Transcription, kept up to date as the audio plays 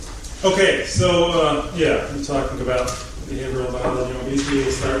Okay, so we're talking about behavioral biology and obesity.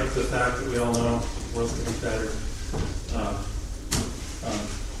 We'll start with the fact that we all know the world's getting fatter.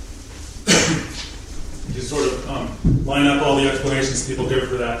 You sort of line up all the explanations people give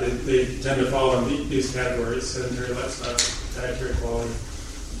for that. They tend to fall in these categories: sedentary lifestyle, dietary quality,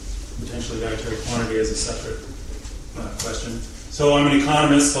 potentially dietary quantity as a separate question. So I'm an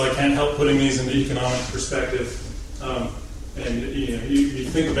economist, so I can't help putting these into economic perspective. And you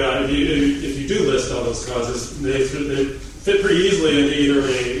think about it, if you do list all those causes, they fit pretty easily into either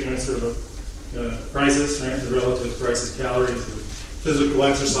a sort of a crisis, right? The relative crisis calories, or physical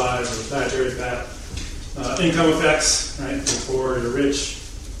exercise, or dietary fat, income effects, right? The poor, the rich,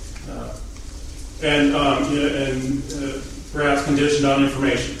 and perhaps conditioned on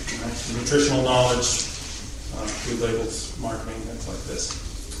information, right? Nutritional knowledge, food labels, marketing, things like this.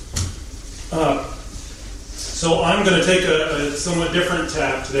 So I'm going to take a somewhat different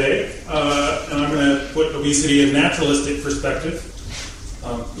tack today, and I'm going to put obesity in naturalistic perspective,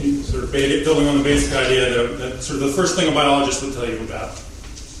 sort of building on the basic idea that sort of the first thing a biologist would tell you about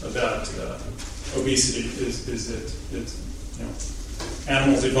obesity is that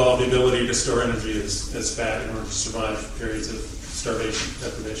animals evolved the ability to store energy as fat in order to survive periods of starvation,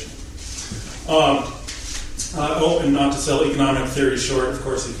 deprivation. And not to sell economic theory short, of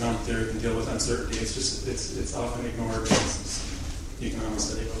course economic theory can deal with uncertainty. It's just it's often ignored because economics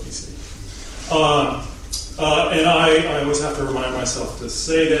study obesity. And I always have to remind myself to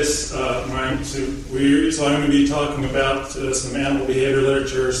say this. So I'm going to be talking about some animal behavior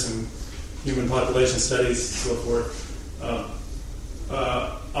literature, some human population studies, and so forth.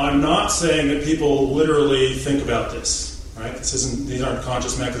 I'm not saying that people literally think about this. Right? These aren't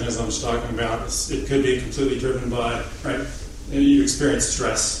conscious mechanisms I'm talking about. It could be completely driven by, right? You experience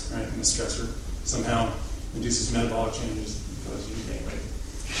stress, right? And the stressor somehow induces metabolic changes because you gain weight.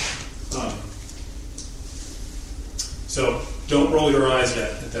 So don't roll your eyes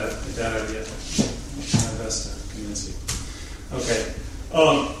yet at that idea. I'll try my best to convince you. Okay.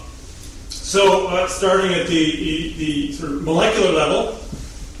 So starting at the sort of molecular level.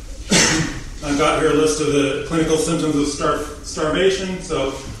 I've got here a list of the clinical symptoms of starvation.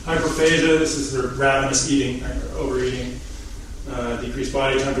 So hyperphagia, this is sort of ravenous eating, right, or overeating, decreased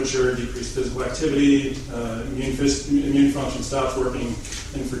body temperature, decreased physical activity, immune function stops working,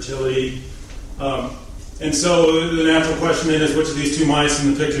 infertility. And so the natural question then is which of these two mice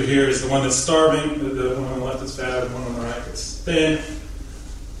in the picture here is the one that's starving, the one on the left that's fat, the one on the right that's thin.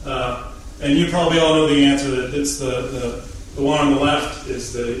 And you probably all know the answer that it's the one on the left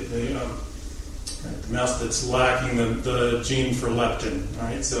is the mouse that's lacking the gene for leptin,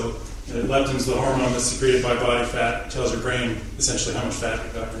 right? So leptin is the hormone that's secreted by body fat. It tells your brain essentially how much fat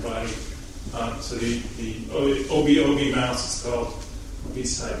you've got in your body. So the OB mouse, it's called,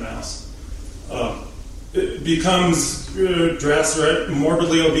 obese type mouse, it becomes dressed, right,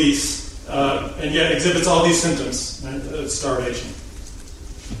 morbidly obese, and yet exhibits all these symptoms, right, of starvation.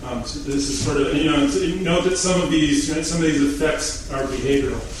 So this is sort of, note that some of these effects are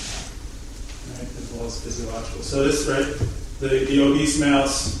behavioral, right, as well as physiological. So this, right, the obese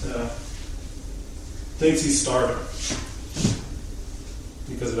mouse thinks he's starving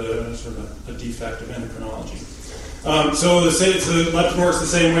because of a sort of a defect of endocrinology. So leptin works the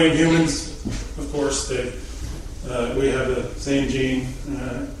same way in humans. Of course, we have the same gene,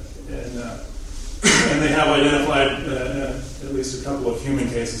 and they have identified at least a couple of human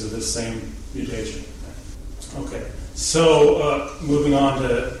cases of this same mutation. Okay, so moving on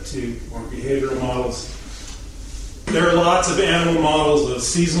to more behavioral models. There are lots of animal models of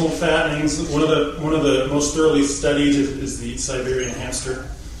seasonal fattenings. One of the most thoroughly studied is the Siberian hamster,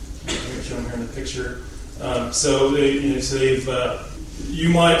 shown here in the picture. You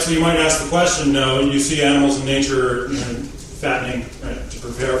might ask the question. You see animals in nature fattening, right, to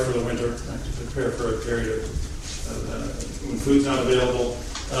prepare for the winter, right, to prepare for a period of when food's not available.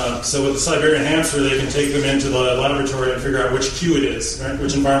 So with the Siberian hamster, they can take them into the laboratory and figure out which cue it is, right,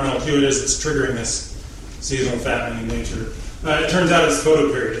 which environmental cue it is that's triggering this seasonal fattening in nature. It turns out it's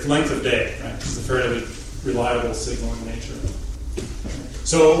photoperiod, it's length of day, right? It's a fairly reliable signal in nature.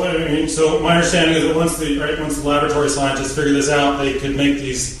 So my understanding is that once the laboratory scientists figure this out, they could make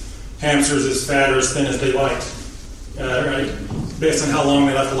these hamsters as fat or as thin as they liked, right? Based on how long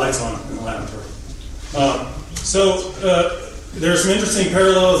they left the lights on in the laboratory. There are some interesting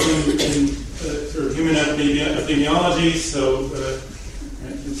parallels in sort of human epidemiology. So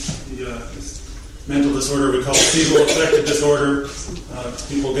this mental disorder we call seasonal affective disorder.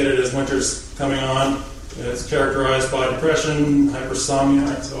 People get it as winter's coming on. It's characterized by depression, hypersomnia,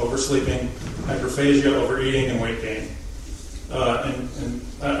 right, so oversleeping, hyperphagia, overeating, and weight gain.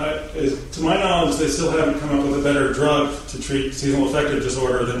 To my knowledge, they still haven't come up with a better drug to treat seasonal affective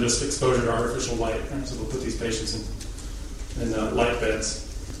disorder than just exposure to artificial light. Right? So they'll put these patients in light beds.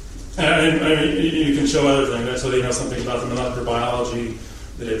 And I mean, you can show other things, so they know something about the molecular biology,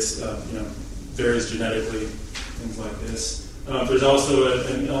 that it's varies genetically, things like this. There's also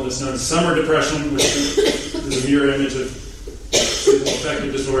an illness known as summer depression, which is a mirror image of seasonal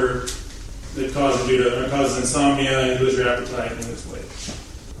affective disorder that causes insomnia, you lose your appetite, and lose weight.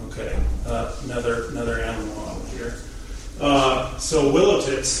 Okay, another animal model here. So willow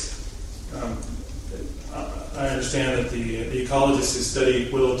tits. I understand that the ecologists who study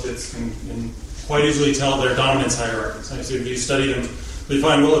willow tits can quite easily tell their dominance hierarchies. So if you study them, if you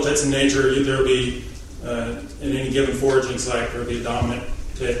find willow tits in nature, there will be, in any given foraging site, there will be a dominant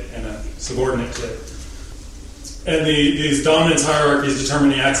tit and a subordinate tit. And these dominance hierarchies determine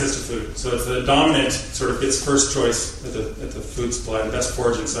the access to food. So if the dominant sort of gets first choice at the food supply, the best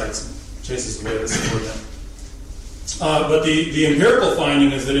foraging sites, and chases away the subordinate. But the empirical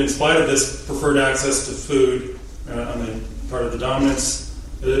finding is that in spite of this preferred access to food on the part of the dominants,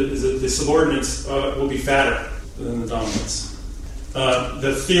 is that the subordinates will be fatter than the dominants.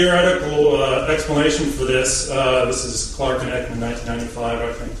 The theoretical explanation for this is Clark and Ekman, 1995.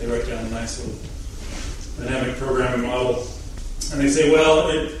 I think they write down a nice little dynamic programming model. And they say, well,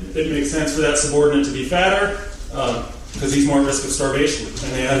 it makes sense for that subordinate to be fatter because he's more at risk of starvation.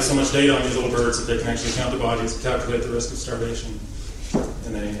 And they have so much data on these little birds that they can actually count the bodies and calculate the risk of starvation.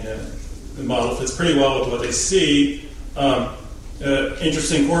 And the model fits pretty well with what they see.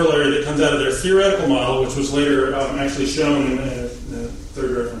 Interesting corollary that comes out of their theoretical model, which was later actually shown in the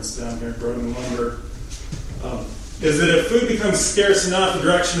third reference down here, Broden and Lumber, is that if food becomes scarce enough, the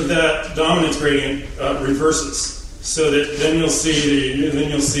direction of that dominance gradient reverses, so that then you'll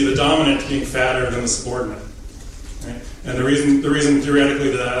see the dominant being fatter than the subordinate. Right? And the reason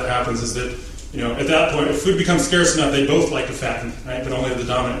theoretically that happens is that at that point, if food becomes scarce enough, they both like to fatten, right? But only the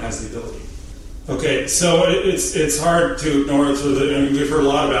dominant has the ability. Okay, so it's hard to ignore. So we've heard a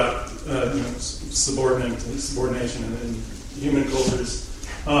lot about subordination in human cultures.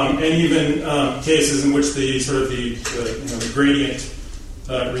 And even cases in which the gradient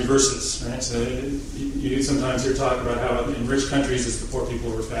reverses, right? So you sometimes hear talk about how in rich countries it's the poor people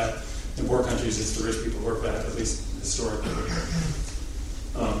who are fat, in poor countries it's the rich people who are fat, at least historically.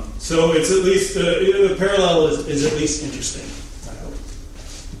 So it's at least the parallel is at least interesting, I hope.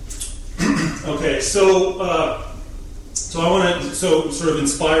 Okay, so I want to sort of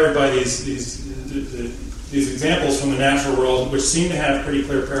inspired by these examples from the natural world, which seem to have pretty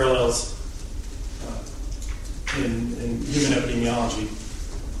clear parallels in human epidemiology.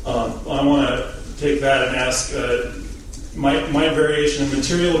 I want to take that and ask, might variation in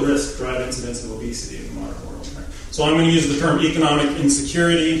material risk drive incidence of obesity in the modern world? Right? So I'm going to use the term economic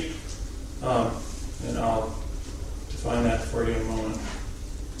insecurity, and I'll define that for you in a moment.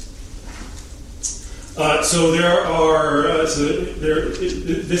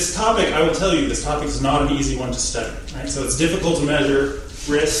 This topic, I will tell you, this topic is not an easy one to study. Right? So it's difficult to measure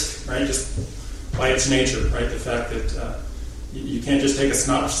risk, right? Just by its nature, right? The fact that you can't just take a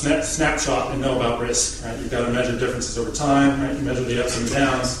snapshot and know about risk, right? You've got to measure differences over time, right? You measure the ups and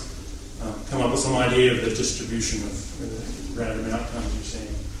downs, come up with some idea of the distribution of random outcomes you're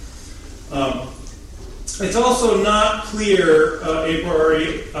seeing. It's also not clear a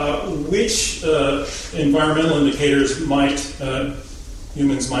priori which environmental indicators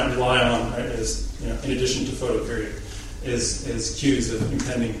humans might rely on, right, as in addition to photoperiod, as cues of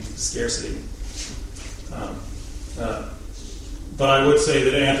impending scarcity. But I would say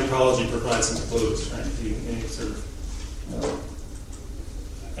that anthropology provides some clues, right? You sort of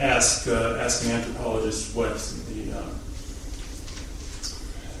ask an anthropologist what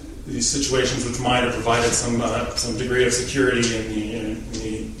these situations which might have provided some degree of security in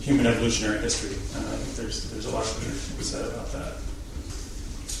the human evolutionary history. There's a lot to be said about that.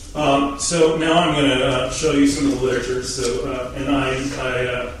 So now I'm going to show you some of the literature. So and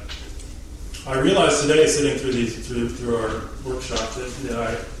I realized today, sitting through our workshop, that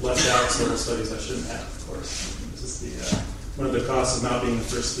I left out several studies I shouldn't have. Of course, this is one of the costs of not being the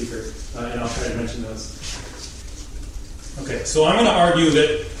first speaker, and I'll try to mention those. Okay, so I'm going to argue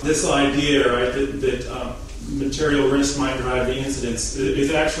that this idea, right, that material risk might drive the incidence,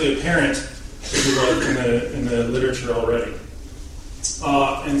 is actually apparent, if you look, in the literature already.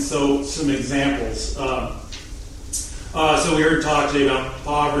 And so, some examples. So we heard talk today about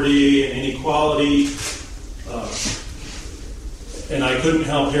poverty and inequality, and I couldn't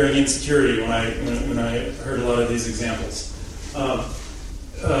help hearing insecurity when I heard a lot of these examples.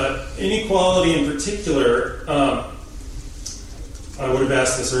 Inequality in particular. I would have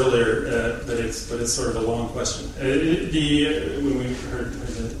asked this earlier, but it's sort of a long question. When we heard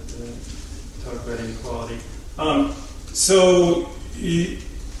the talk about inequality,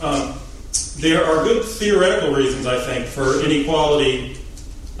 there are good theoretical reasons, I think, for inequality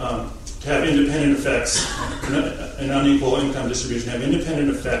to have independent effects, an unequal income distribution have independent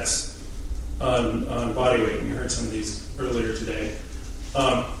effects on body weight. And you heard some of these earlier today.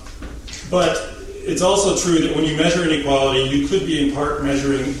 But it's also true that when you measure inequality, you could be in part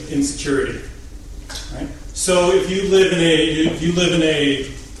measuring insecurity. Right? So if you live in a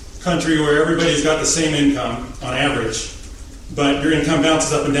country where everybody's got the same income on average, but your income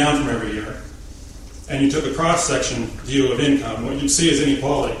bounces up and down from every year, and you took a cross-section view of income, what you'd see is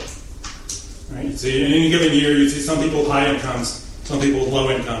inequality. Right? You'd see in any given year, you'd see some people with high incomes, some people with low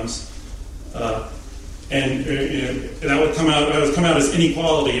incomes, and that would come out as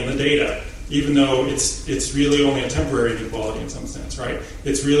inequality in the data, even though it's really only a temporary inequality in some sense, right?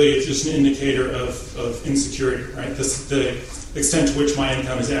 It's just an indicator of insecurity, right? The extent to which my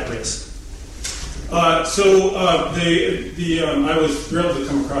income is at risk. I was thrilled to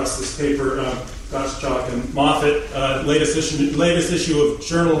come across this paper, Gottschalk and Moffitt, latest issue of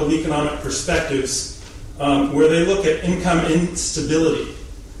Journal of Economic Perspectives, where they look at income instability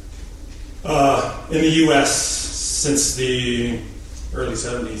in the U.S. since the early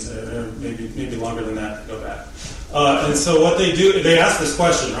 70s, maybe longer than that, go back. And so what they do, they ask this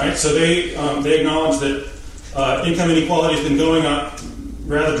question, right? So they acknowledge that income inequality has been going up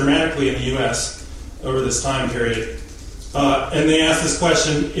rather dramatically in the U.S. over this time period. And they ask this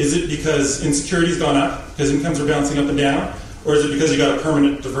question, is it because insecurity's gone up, because incomes are bouncing up and down, or is it because you got a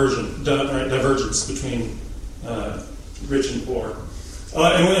permanent divergence between rich and poor?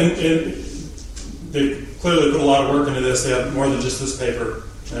 And they clearly put a lot of work into this. They have more than just this paper,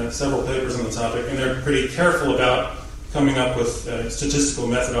 several papers on the topic, and they're pretty careful about coming up with statistical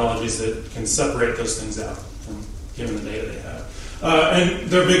methodologies that can separate those things out from given the data they have. And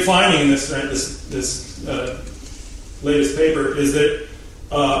their big finding in this latest paper is that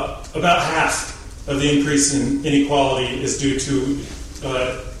about half of the increase in inequality is due to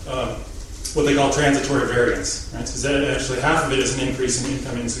what they call transitory variance. Right? So that actually half of it is an increase in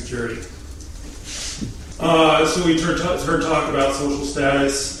income insecurity. So we heard talk about social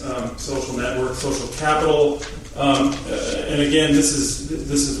status, social network, social capital, and again, this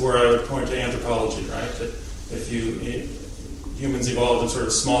is where I would point to anthropology, right? That if humans evolved in sort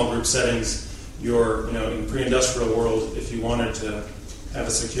of small group settings, in pre-industrial world, if you wanted to have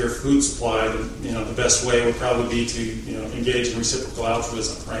a secure food supply, then, the best way would probably be to engage in reciprocal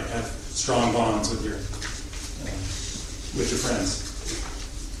altruism, right? Have strong bonds with your friends.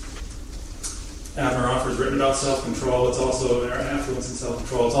 Abner Offer's written about self-control. It's also affluence and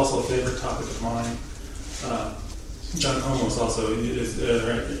self-control. It's also a favorite topic of mine. John Komos also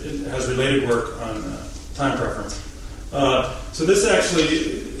has related work on time preference. So this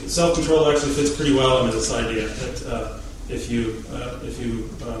actually, self-control actually fits pretty well into this idea that if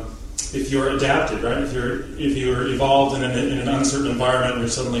you're adapted, right? If you're evolved in an uncertain environment and you're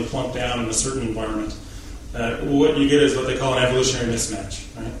suddenly plunked down in a certain environment, what you get is what they call an evolutionary mismatch,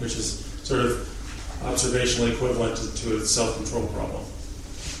 right? Which is sort of observationally equivalent to a self-control problem.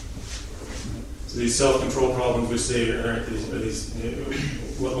 So these self-control problems we see are these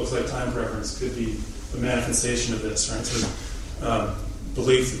what looks like time preference could be a manifestation of this, right? So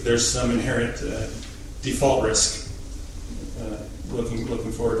belief that there's some inherent default risk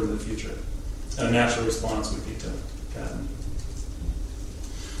looking forward into the future. And a natural response would be to pattern.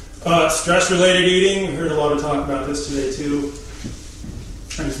 Stress-related eating. We heard a lot of talk about this today too.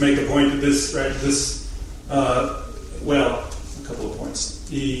 I just make the point that a couple of points.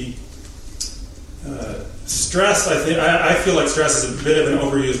 The stress, I feel like stress is a bit of an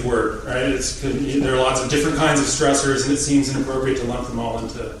overused word, right? There are lots of different kinds of stressors, and it seems inappropriate to lump them all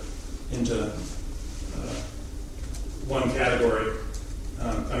into one category.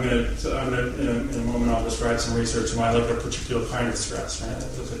 I'm going to in a moment I'll describe some research on why I look at a particular kind of stress, right? I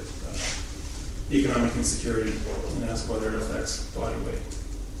look at economic insecurity and ask whether it affects body weight.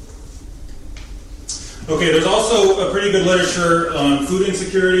 Okay, there's also a pretty good literature on food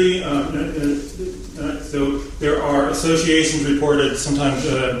insecurity. So there are associations reported sometimes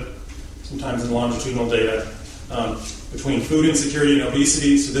in longitudinal data between food insecurity and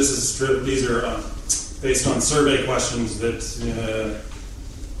obesity. So these are based on survey questions that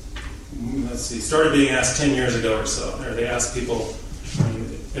started being asked 10 years ago or so. They asked people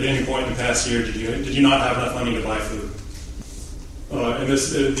at any point in the past year, did you not have enough money to buy food? And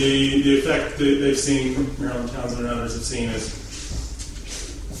this, the effect that they've seen, Marilyn Townsend and others have seen, is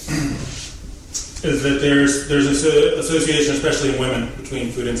is that there's an association, especially in women,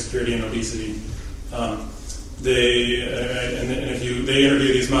 between food insecurity and obesity. They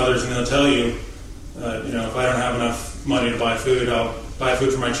interview these mothers, and they'll tell you, if I don't have enough money to buy food, I'll buy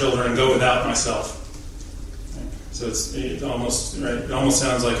food for my children and go without myself. Right? So it almost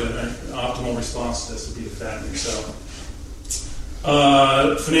sounds like an optimal response to this would be to fatten yourself.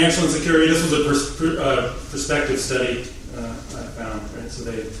 Financial insecurity. This was a prospective study I found. Right? So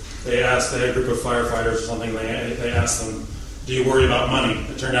they had a group of firefighters or something. They asked them, "Do you worry about money?"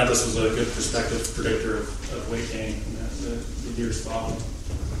 It turned out this was a good prospective predictor of weight gain in the years following.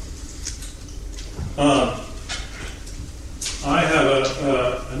 I have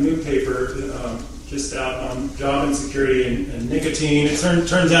a new paper just out on job insecurity and nicotine. It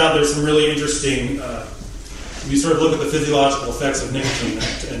turns out there's some really interesting. You sort of look at the physiological effects of nicotine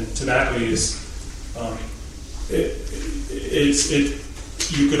and tobacco use.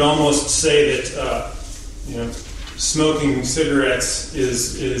 You could almost say that smoking cigarettes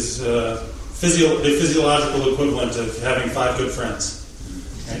is the physiological equivalent of having 5 good friends.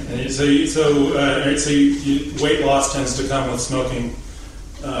 Right? And weight loss tends to come with smoking,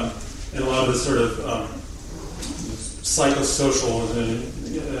 and a lot of this sort of psychosocial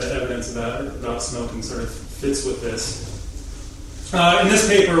evidence about smoking sort of fits with this. In this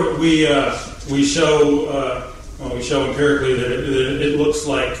paper, we show empirically that it looks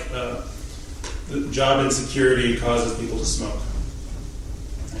like job insecurity causes people to smoke.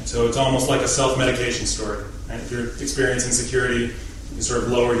 Right? So it's almost like a self-medication story. Right? If you're experiencing insecurity, you can sort of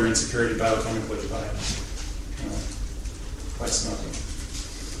lower your insecurity biochemically by smoking.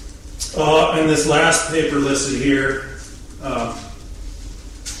 And this last paper listed here.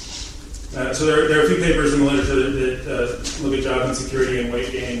 So there are a few papers in the literature that look at job insecurity and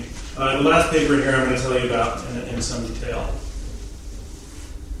weight gain. The last paper in here I'm going to tell you about in some detail.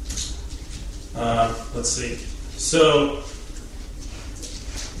 Let's see. So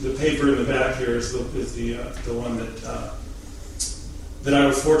the paper in the back here is the one that I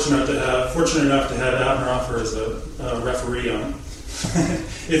was fortunate enough to have Abner as a referee on.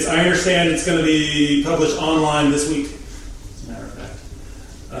 I understand it's going to be published online this week, as a matter of fact,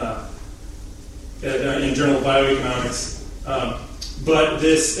 in Journal of Bioeconomics. But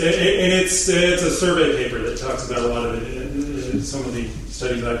it's a survey paper that talks about a lot of some of the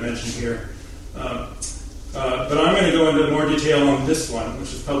studies I've mentioned here. But I'm going to go into more detail on this one,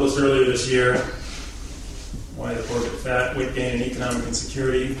 which was published earlier this year. Why the Poor Get Fat, Weight Gain and Economic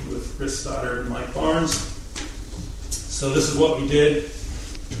Insecurity, with Chris Stoddard and Mike Barnes. So this is what we did.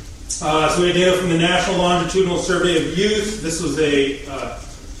 So we had data from the National Longitudinal Survey of Youth. This was a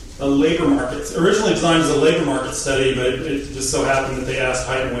labor market, originally designed as a labor market study, but it just so happened that they asked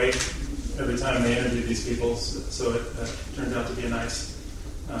height and weight every time they interviewed these people. So it turned out to be a nice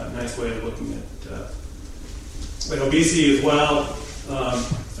way of looking at obesity as well.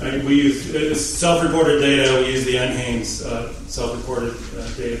 We use self-reported data. We use the NHANES self-reported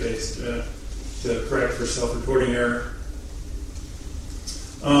database to correct for self-reporting error.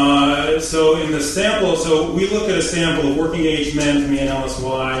 So in the sample, we look at a sample of working-age men from the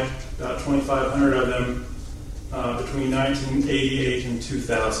NLSY, about 2,500 of them, between 1988 and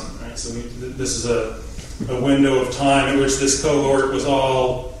 2000. Right? So this is a window of time in which this cohort was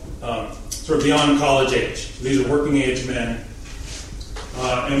all sort of beyond college age. So these are working-age men.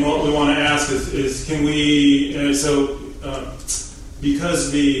 And what we want to ask is can we,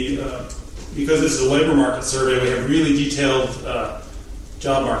 because this is a labor market survey, we have really detailed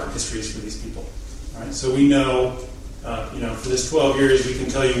job market histories for these people. Right? So we know, for this 12 years, we can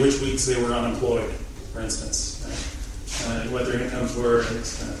tell you which weeks they were unemployed, for instance, right? What their incomes were, and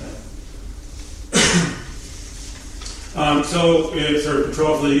this kind of thing. Sort of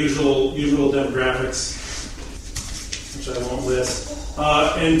control for the usual demographics, which I won't list.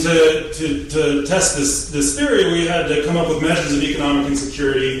 And to test this theory, we had to come up with measures of economic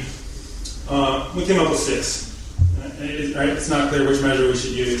insecurity. We came up with 6. Right? It's not clear which measure we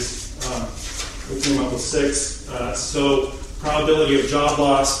should use. We came up with 6. So probability of job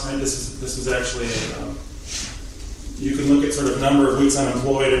loss. Right? This was actually you can look at sort of number of weeks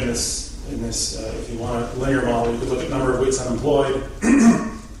unemployed in this. If you want a linear model, you could look at number of weeks unemployed,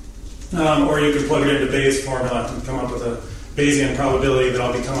 or you can plug it into Bayes' formula and come up with a Bayesian probability that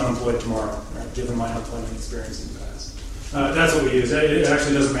I'll become unemployed tomorrow, right, given my unemployment experience in the past. That's what we use. It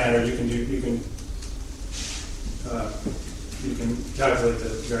actually doesn't matter. You can calculate the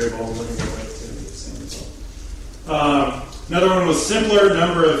variable and look at the way to get the same result. Another one was simpler.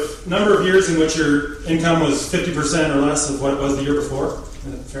 Number of years in which your income was 50% or less of what it was the year before.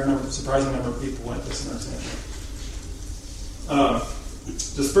 A surprising number of people went this in our sample.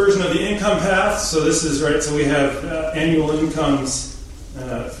 Dispersion of the income path. So this is right. So we have annual incomes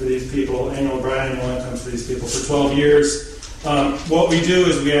for these people, annual biannual incomes for these people for 12 years. What we do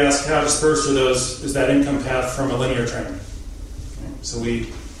is we ask how dispersed are those, is that income path from a linear trend. Okay. So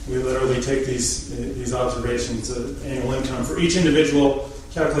we literally take these observations of annual income for each individual,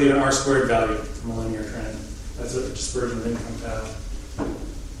 calculate an R-squared value from a linear trend. That's a dispersion of income path.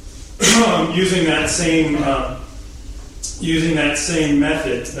 Using that same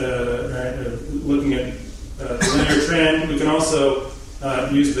method, looking at the linear trend, we can also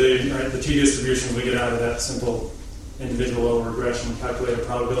use the t-distribution we get out of that simple individual level regression, calculate a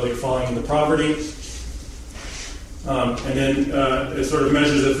probability of falling into poverty. And then as sort of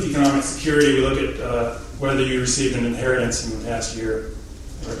measures of economic security, we look at whether you received an inheritance in the past year,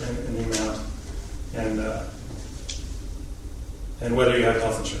 or in the amount, and whether you have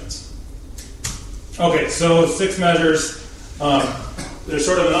health insurance. Okay, so 6 measures. There's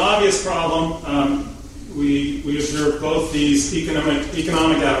sort of an obvious problem. We observe both these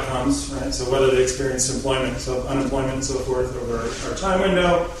economic outcomes, right? So whether they experience employment, so unemployment, and so forth over our time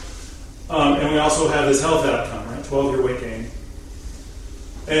window, and we also have this health outcome, right? 12-year weight gain.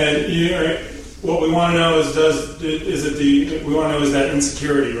 And what we want to know is that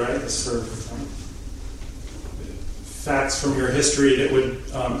insecurity, right? This sort of facts from your history that would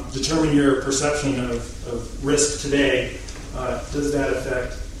determine your perception of risk today. Does that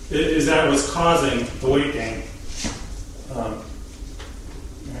affect? Is that what's causing the weight gain? Right?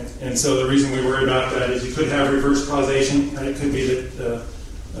 And so the reason we worry about that is you could have reverse causation. Right? It could be that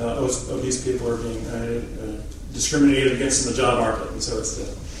obese people are being discriminated against in the job market, and so it's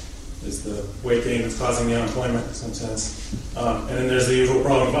the weight gain that's causing the unemployment in some sense. And then there's the usual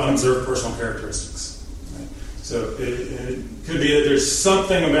problem of unobserved personal characteristics. Right? So it could be that there's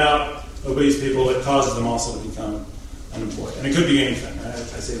something about obese people that causes them also to become unemployed. And it could be anything. Right?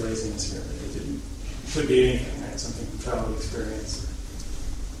 I say laziness here, but it could be anything, right? Something from childhood experience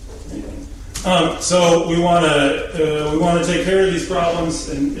or anything. So we want to take care of these problems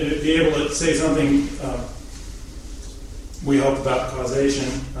and be able to say something. We hope about causation.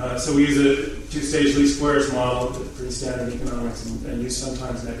 So we use a 2-stage least squares model, pretty standard in economics, and use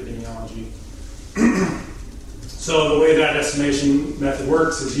sometimes in epidemiology. So the way that estimation method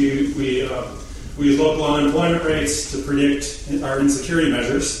works is we use local unemployment rates to predict our insecurity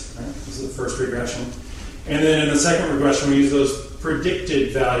measures. Right? This is the first regression. And then in the second regression, we use those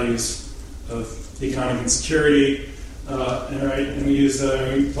predicted values of economic insecurity. And we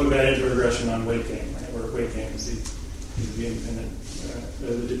plug that into a regression on weight gain, right? Where weight gain is the independent,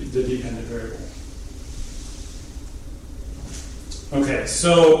 the dependent variable. Okay,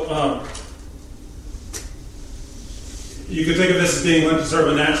 so you could think of this as being sort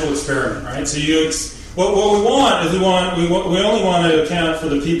of a natural experiment, right? So what we want is we only want to account for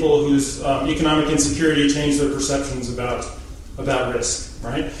the people whose economic insecurity changed their perceptions about risk,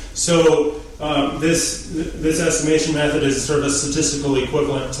 right? So this estimation method is sort of a statistical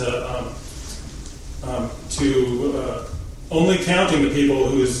equivalent to only counting the people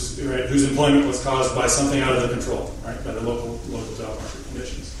whose employment was caused by something out of their control, right? By the local job market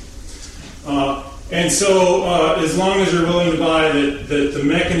conditions. And so, as long as you're willing to buy that the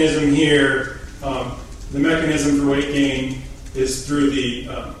mechanism here, the mechanism for weight gain is through the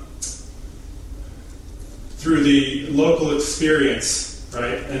local experience,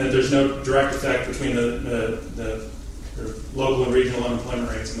 right? And that there's no direct effect between the local and regional unemployment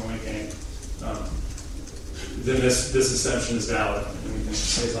rates and the weight gain, then this assumption is valid, and we can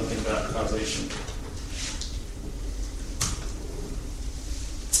say something about causation.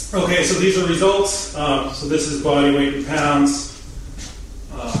 Okay, so these are results. So this is body weight in pounds.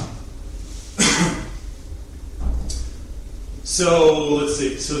 So let's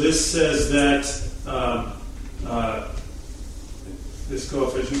see. So this says that this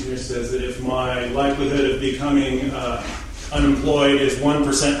coefficient here says that if my likelihood of becoming unemployed is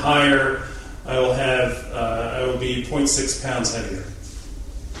 1% higher, I will be 0.6 pounds heavier.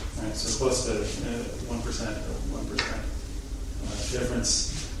 All right, so close to 1% difference.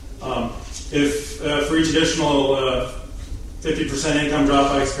 If for each additional 50% income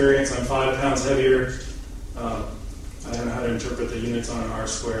drop I experience, I'm 5 pounds heavier. I don't know how to interpret the units on an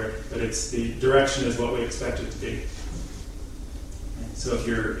R-squared, but it's the direction is what we expect it to be. So if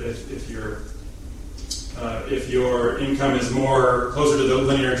your income is more closer to the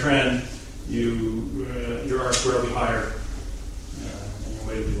linear trend, your R-squared will be higher, and your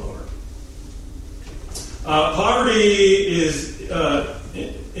weight will be lower. Poverty is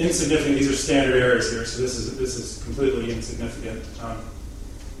insignificant. These are standard errors here, so this is completely insignificant.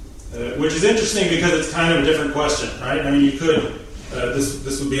 Which is interesting because it's kind of a different question, right? I mean, you could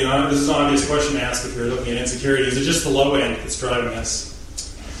this would be this is an obvious question to ask if you're looking at insecurity. Is it just the low end that's driving this?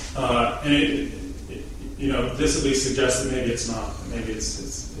 And this at least suggests that maybe it's not. Maybe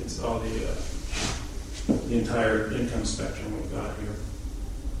it's all the entire income spectrum we've got here.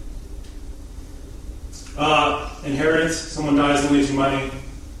 Inheritance. Someone dies and leaves you money.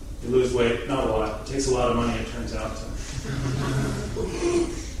 You lose weight. Not a lot. It takes a lot of money, it turns out,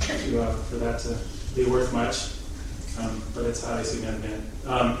 for that to be worth much. But it's highly significant.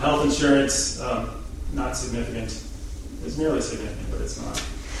 Health insurance, not significant. It's nearly significant, but it's not.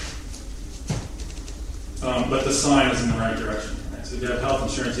 But the sign is in the right direction. Right? So if you have health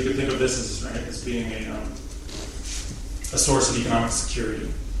insurance, you could think of this as being a source of economic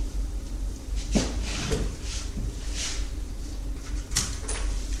security.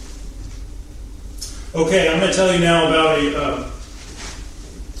 Okay, I'm going to tell you now about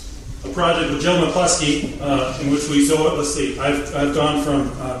a project with Jill McCluskey, in which let's see, I've gone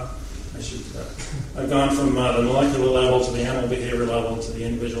from the molecular level to the animal behavior level to the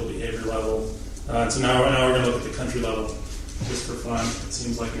individual behavior level. So now we're going to look at the country level, just for fun. It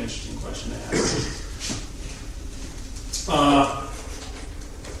seems like an interesting question to ask.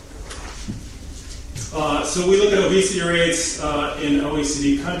 So we look at obesity rates in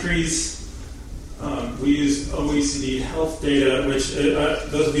OECD countries. We use OECD health data, which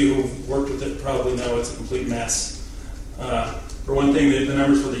those of you who've worked with it probably know it's a complete mess. For one thing, the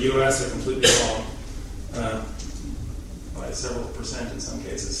numbers for the U.S. are completely wrong, by several percent in some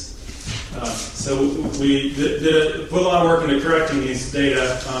cases. So we put a lot of work into correcting these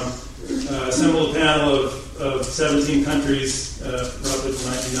data, assembled a panel of 17 countries, roughly from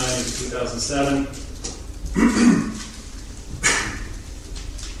 1990 to 2007.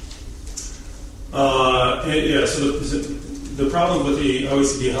 So the problem with the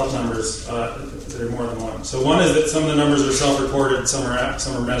OECD health numbers, there are more than one. So one is that some of the numbers are self-reported, some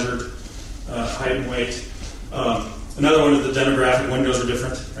are measured, height and weight. Another one is the demographic windows are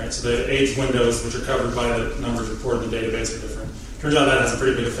different, right? So the age windows, which are covered by the numbers reported in the database, are different. Turns out that has a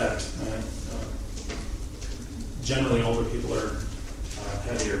pretty big effect. Generally, older people are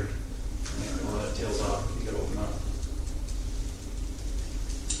heavier. Or that tails off if you get old enough.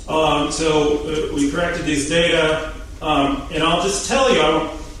 So we corrected these data, and I'll just tell you, I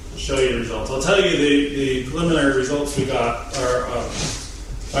won't show you the results. I'll tell you the preliminary results we got are,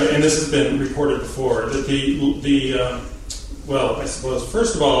 and this has been reported before, that I suppose,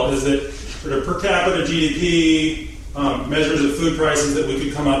 first of all, is that sort of per capita GDP, measures of food prices that we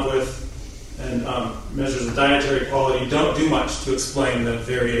could come up with, and measures of dietary quality don't do much to explain the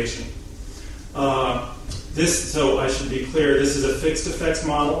variation. So I should be clear, this is a fixed effects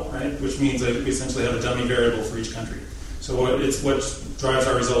model, right? Which means that we essentially have a dummy variable for each country. So what drives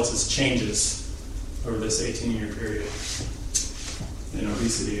our results is changes over this 18-year period in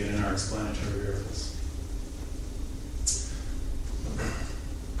obesity and in our explanatory variables.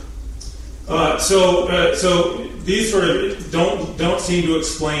 So these sort of don't seem to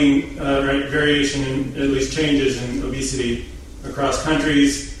explain variation in at least changes in obesity across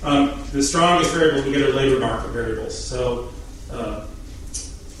countries. The strongest variables we get are labor market variables. So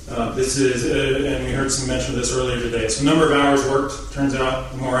this is, and we heard some mention of this earlier today. So number of hours worked, turns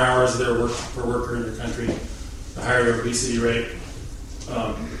out the more hours there are worked per worker in your country, the higher your obesity rate.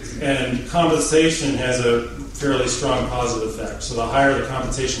 And compensation has a fairly strong positive effect. So the higher the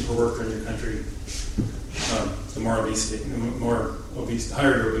compensation per worker in your country, the more obesity, the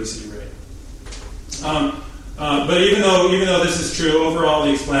higher your obesity rate. But even though this is true, overall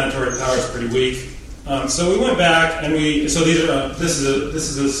the explanatory power is pretty weak. So we went back and this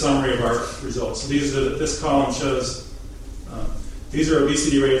is a summary of our results. So this column shows these are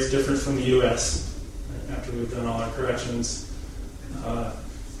obesity rates different from the U.S. Right, after we've done all our corrections.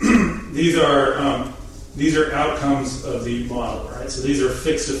 These are outcomes of the model, right? So these are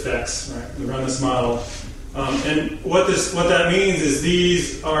fixed effects, right? We run this model, and what that means is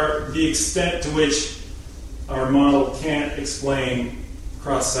these are the extent to which our model can't explain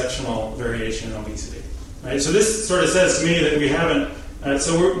cross-sectional variation in obesity, right? So this sort of says to me that we haven't.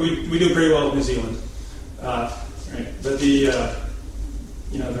 So we do pretty well with New Zealand, right? But the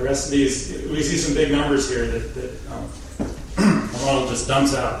rest of these, we see some big numbers here that the model just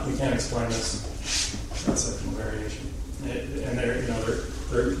dumps out. We can't explain this cross-sectional variation, and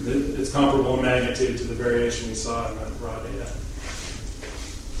it's comparable in magnitude to the variation we saw in the raw data.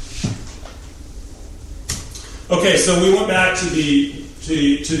 Okay, so we went back to the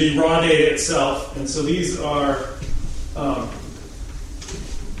raw data itself, and so these are our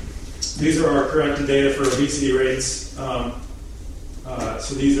corrected data for obesity rates.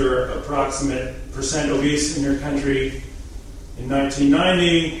 So these are approximate percent obese in your country In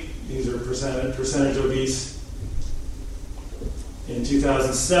 1990, these are percentage obese. In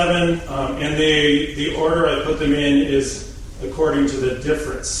 2007, and the order I put them in is according to the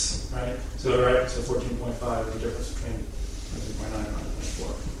difference, right? So 14.5 is the difference between 2.9 and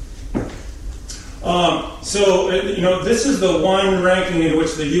 9.4. So this is the one ranking in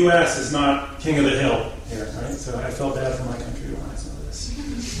which the U.S. is not king of the hill here, right? So I felt bad for my country when I saw this.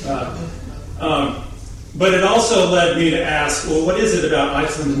 But it also led me to ask, well, what is it about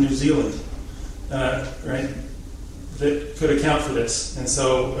Iceland and New Zealand, right, that could account for this? And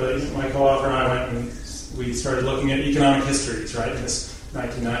so my co-author and I went and we started looking at economic histories, right, in this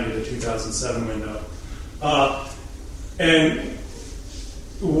 1990 to 2007 window. And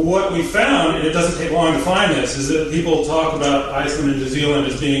what we found, and it doesn't take long to find this, is that people talk about Iceland and New Zealand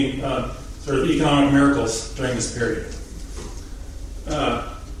as being sort of economic miracles during this period.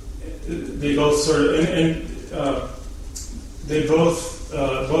 They both sort of, they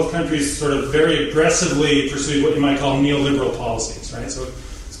both countries sort of very aggressively pursued what you might call neoliberal policies, right? So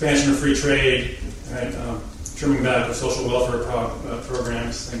expansion of free trade, right? Trimming back of social welfare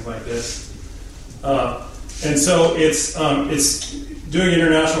programs, things like this. And so it's doing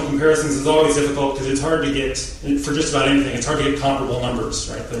international comparisons is always difficult because it's hard to get, for just about anything, it's hard to get comparable numbers,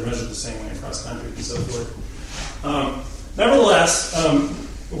 right? That are measured the same way across countries and so forth. Nevertheless,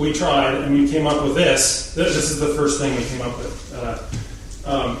 we tried and we came up with this. This is the first thing we came up with.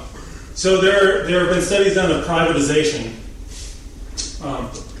 So there have been studies done of privatization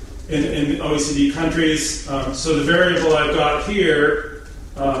in OECD countries. So the variable I've got here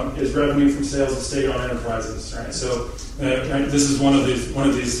is revenue from sales of state-owned enterprises. Right. So this is one of these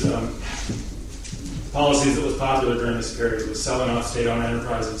policies that was popular during this period, was selling off state-owned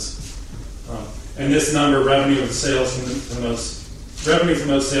enterprises. And this number, revenue from sales from those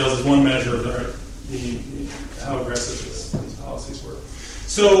sales, is one measure of how aggressive these policies were.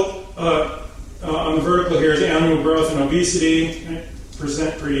 So on the vertical here is annual growth in obesity, right,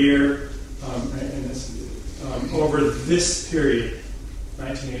 percent per year, and this, over this period,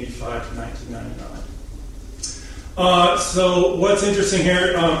 1985 to 1999. So what's interesting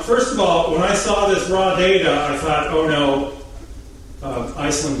here, first of all, when I saw this raw data, I thought, oh no,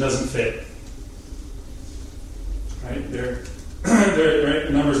 Iceland doesn't fit. Right, right,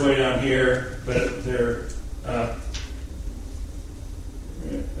 the numbers way down here, but they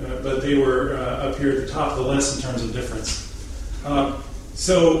were up here at the top of the list in terms of difference. But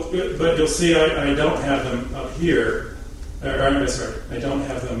you'll see I don't have them up here. I don't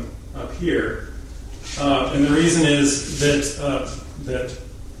have them up here, and the reason is that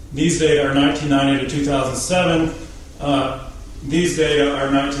these data are 1990 to 2007. These data are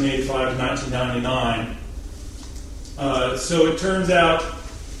 1985 to 1999. So it turns out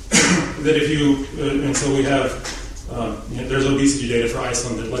that if you, and so we have, there's obesity data for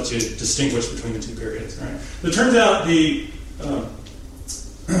Iceland that lets you distinguish between the two periods, right? It turns out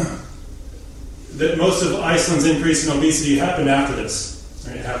that most of Iceland's increase in obesity happened after this,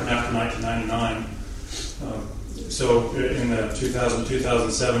 right? It happened after 1999. So in the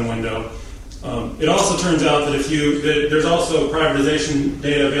 2000-2007 window. It also turns out that there's also privatization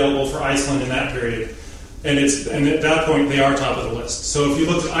data available for Iceland in that period. And at that point, they are top of the list. So if you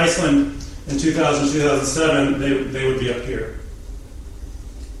looked at Iceland in 2000-2007, they would be up here.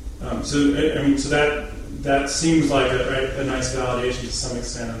 So that seems like a nice validation to some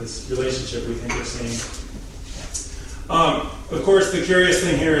extent of this relationship we think we're seeing. Of course, the curious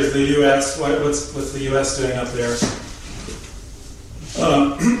thing here is the U.S. What's the U.S. doing up there?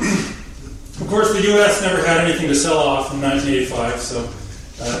 Of course, the U.S. never had anything to sell off in 1985, so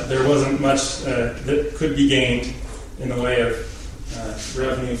there wasn't much that could be gained in the way of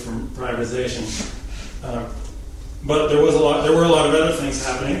revenue from privatization. But there were a lot of other things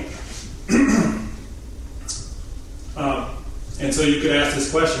happening. And so you could ask this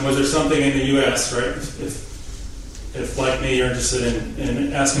question: was there something in the U.S., right? If like me, you're interested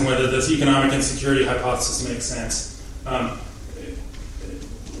in asking whether this economic insecurity hypothesis makes sense.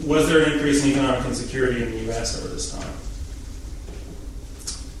 Was there an increase in economic insecurity in the U.S. over this time?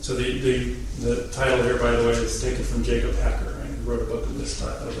 So the title here, by the way, is taken from Jacob Hacker, right, who wrote a book of this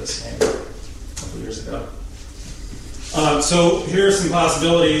name a couple years ago. So here are some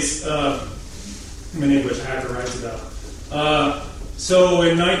possibilities, many of which Hacker writes about. So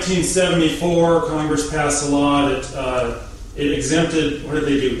in 1974, Congress passed a law that it exempted. What did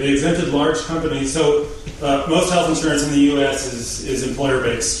they do? They exempted large companies. So most health insurance in the U.S. is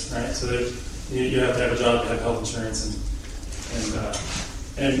employer-based, right? So that you have to have a job to have health insurance,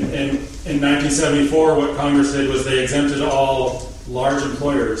 and in 1974, what Congress did was they exempted all large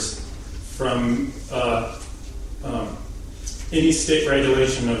employers from any state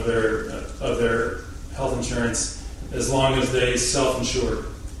regulation of their health insurance as long as they self-insured.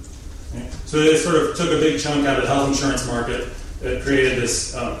 Okay? So they sort of took a big chunk out of the health insurance market that created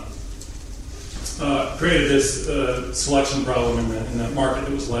this selection problem in the market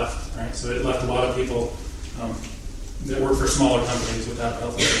that was left. Right? So it left a lot of people that work for smaller companies without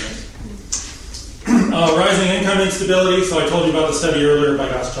health insurance. Rising income instability. So I told you about the study earlier by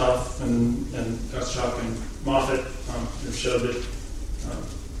Gottschalk and Moffitt that showed that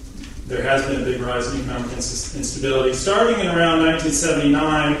there has been a big rise in economic instability starting in around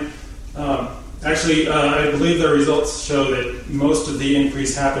 1979. I believe the results show that most of the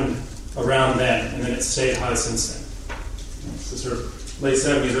increase happened around then, and then it stayed high since then. So sort of late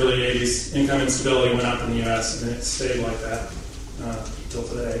 70s, early 80s, income instability went up in the U.S., and then it stayed like that until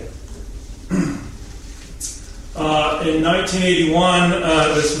today. In 1981,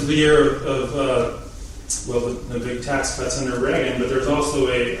 this was the year of the big tax cuts under Reagan, but there's also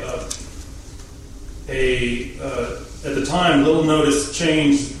at the time, little noticed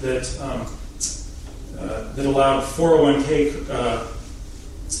change that allowed 401k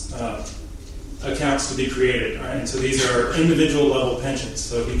accounts to be created. Right? And so these are individual level pensions.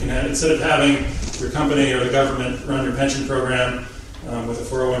 So you can have, instead of having your company or the government run your pension program with a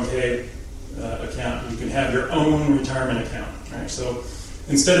 401k account, you can have your own retirement account. Right? So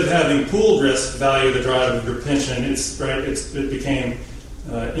instead of having pooled risk value the drive of your pension, it became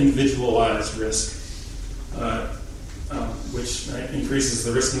individualized risk. Which increases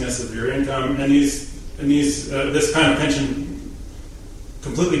the riskiness of your income, and this kind of pension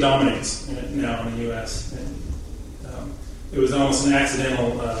completely dominates now in the U.S. And, it was almost an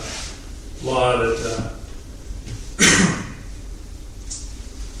accidental law that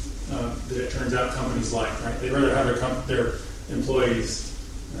that it turns out companies like. Right? They'd rather have their employees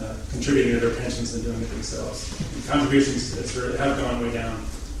contributing to their pensions than doing it themselves. And contributions have gone way down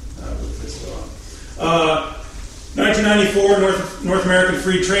with this law. 1994 North American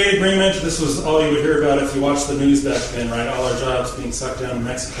Free Trade Agreement. This was all you would hear about if you watched the news back then, right? All our jobs being sucked down to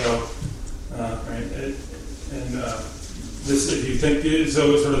Mexico, right? This, if you think,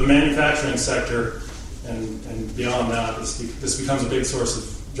 so sort of the manufacturing sector and beyond that, this becomes a big source of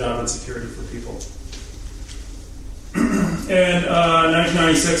job insecurity for people. And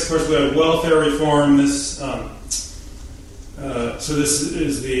 1996, of course, we had welfare reform. So this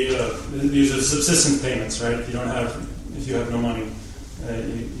is these are subsistence payments, right? If you have no money,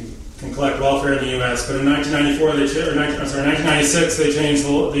 you can collect welfare in the U.S. But in 1996, they changed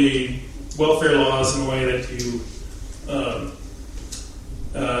the welfare laws in the way that you.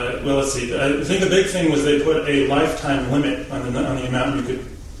 Let's see. I think the big thing was they put a lifetime limit on the amount you could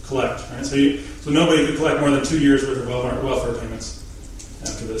collect. Right? So nobody could collect more than 2 years worth of welfare payments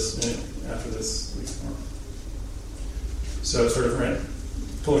after this reform. So sort of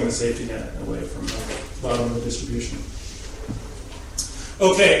pulling the safety net away from the bottom of the distribution.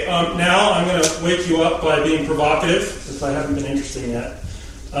 Okay, now I'm going to wake you up by being provocative, if I haven't been interesting yet.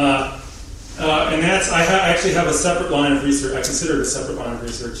 And that's, I actually have a separate line of research, I consider it a separate line of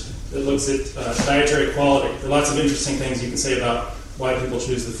research, that looks at dietary quality. There are lots of interesting things you can say about why people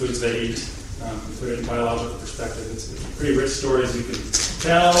choose the foods they eat. You put it in biological perspective. It's pretty rich stories you can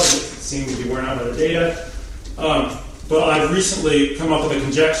tell. It seems to be borne out by the data. But I've recently come up with a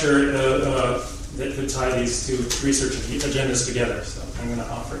conjecture that could tie these two research agendas together. So I'm going to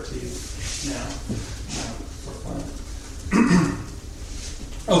offer it to you now for fun.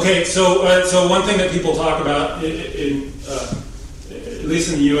 Okay, so one thing that people talk about, at least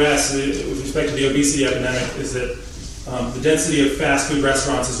in the U.S., with respect to the obesity epidemic, is that the density of fast food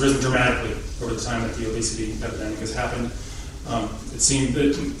restaurants has risen dramatically over the time that the obesity epidemic has happened. They seem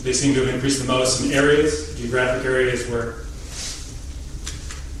to have increased the most in geographic areas where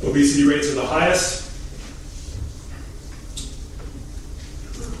obesity rates are the highest.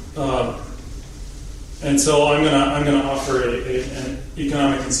 And so I'm gonna offer an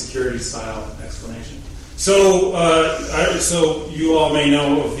economic insecurity style explanation. So you all may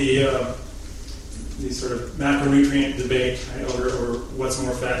know of the sort of macronutrient debate, right, over what's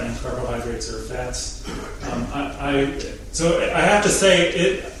more fattening, carbohydrates or fats. So I have to say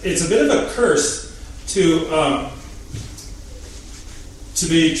it's a bit of a curse to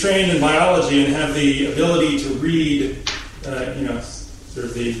be trained in biology and have the ability to read, sort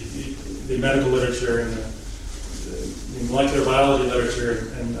of the medical literature and the molecular biology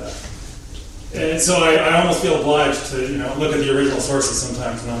literature, and so I almost feel obliged to look at the original sources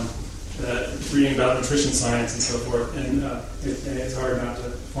sometimes when I'm reading about nutrition science and so forth, and it's hard not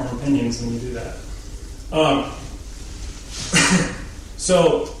to form opinions when you do that.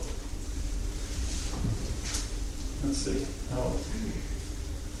 Let's see. Oh.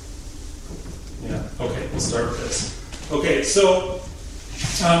 Yeah. Okay. We'll start with this. Okay. So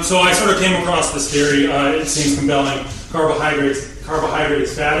I sort of came across this theory. It seems compelling. Carbohydrate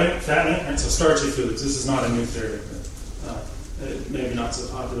is fattening, and so starchy foods. This is not a new theory, but maybe not so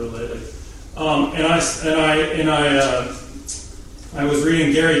popular lately. I was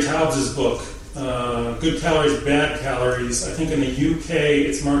reading Gary Taubes' book, Good Calories, Bad Calories. I think in the UK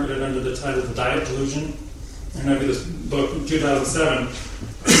it's marketed under the title The Diet Delusion. And I read this book in 2007.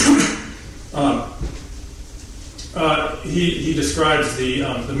 He describes the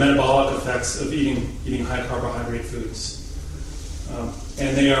metabolic effects of eating high carbohydrate foods.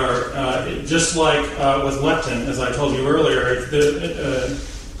 And they are, just like with leptin, as I told you earlier,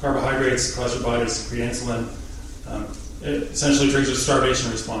 carbohydrates cause your body to secrete insulin. It essentially triggers a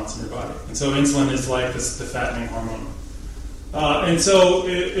starvation response in your body. And so insulin is like the fattening hormone. And so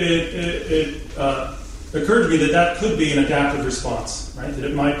it occurred to me that could be an adaptive response, right? That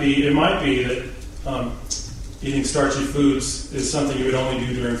it might be that eating starchy foods is something you would only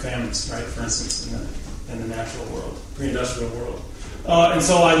do during famines, right? For instance, in the natural world, pre-industrial world. And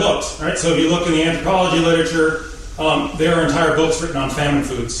so I looked, right? So if you look in the anthropology literature, there are entire books written on famine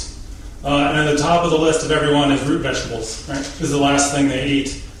foods. And at the top of the list of everyone is root vegetables, right? This is the last thing they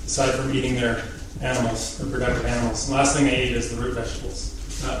eat, aside from eating their animals, their productive animals. The last thing they eat is the root vegetables,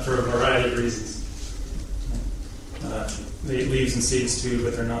 for a variety of reasons. They eat leaves and seeds too,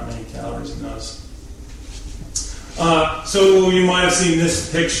 but there are not many calories in those. So you might have seen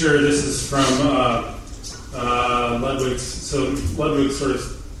this picture. This is from Ludwig. So Ludwig sort of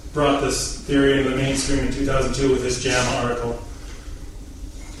brought this theory into the mainstream in 2002 with his JAMA article.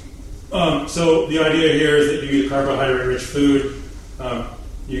 So the idea here is that you eat a carbohydrate-rich food,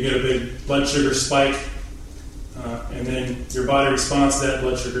 you get a big blood sugar spike, and then your body responds to that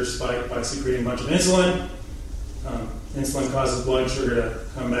blood sugar spike by secreting a bunch of insulin. Insulin causes blood sugar to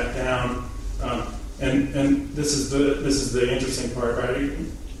come back down, and this is the interesting part, right?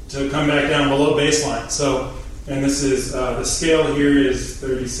 To come back down below baseline. So, and this is the scale here is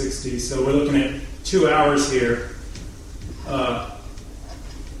 30-60. So we're looking at 2 hours here.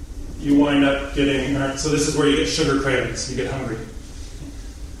 You wind up getting, so this is where you get sugar cravings, you get hungry.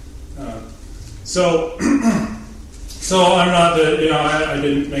 So I'm not I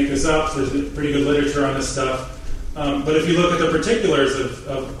didn't make this up, there's pretty good literature on this stuff. But if you look at the particulars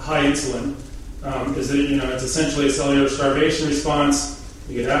of high insulin, is that, it's essentially a cellular starvation response,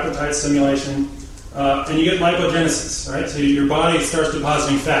 you get appetite stimulation, and you get lipogenesis, right? So your body starts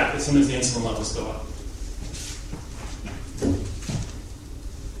depositing fat as soon as the insulin levels go up.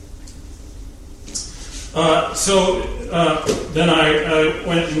 Then I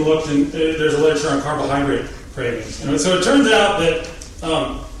went and looked, and there's a literature on carbohydrate cravings. So it turns out that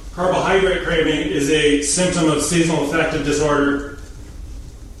carbohydrate craving is a symptom of seasonal affective disorder.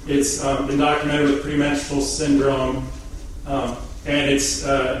 It's been documented with premenstrual syndrome, and you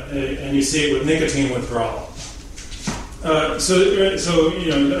see it with nicotine withdrawal. So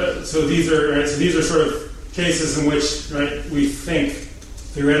these are sort of cases in which, right, we think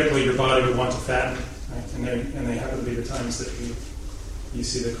theoretically your body would want to fatten. Right? And they happen to be the times that you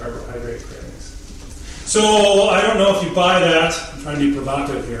see the carbohydrate cravings. So I don't know if you buy that. I'm trying to be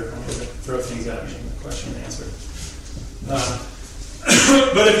provocative here. I'm going to throw things at me in the question and answer.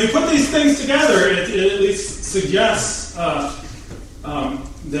 But if you put these things together, it at least suggests that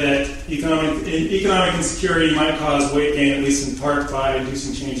economic insecurity might cause weight gain, at least in part by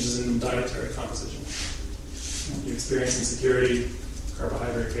inducing changes in dietary composition. You experience insecurity,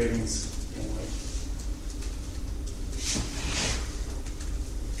 carbohydrate cravings.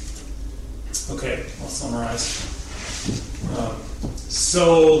 Okay, I'll summarize.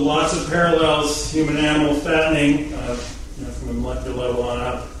 So lots of parallels, human-animal fattening, from a molecular level on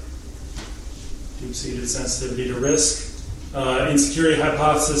up, deep-seated sensitivity to risk. Insecurity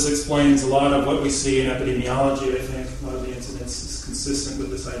hypothesis explains a lot of what we see in epidemiology, I think. A lot of the incidence is consistent with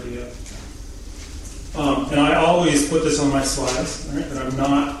this idea. And I always put this on my slides, right, that I'm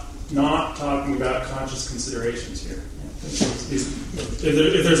not talking about conscious considerations here.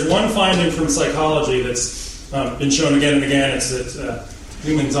 If there's one finding from psychology that's been shown again and again, it's that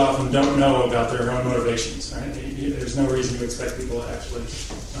humans often don't know about their own motivations. Right? There's no reason to expect people to actually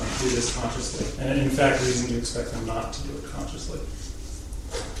do this consciously, and in fact, reason to expect them not to do it consciously.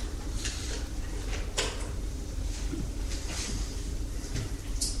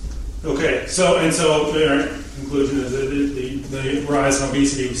 Okay, so conclusion is that the rise in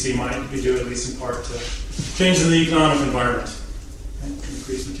obesity we see might be due, at least in part, to changes in the economic environment, and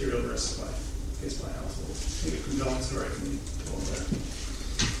increased material risk faced by households. Maybe a compelling story can be told there.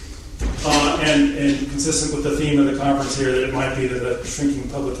 and consistent with the theme of the conference here, that it might be that the shrinking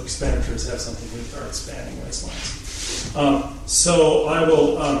public expenditures have something to do with our expanding waistlines. So I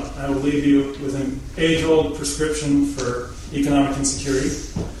will leave you with an age-old prescription for economic insecurity.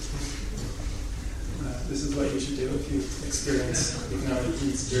 This is what you should do if you experience economic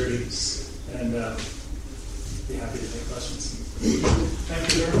insecurity, and be happy to take questions.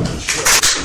 Thank you very much.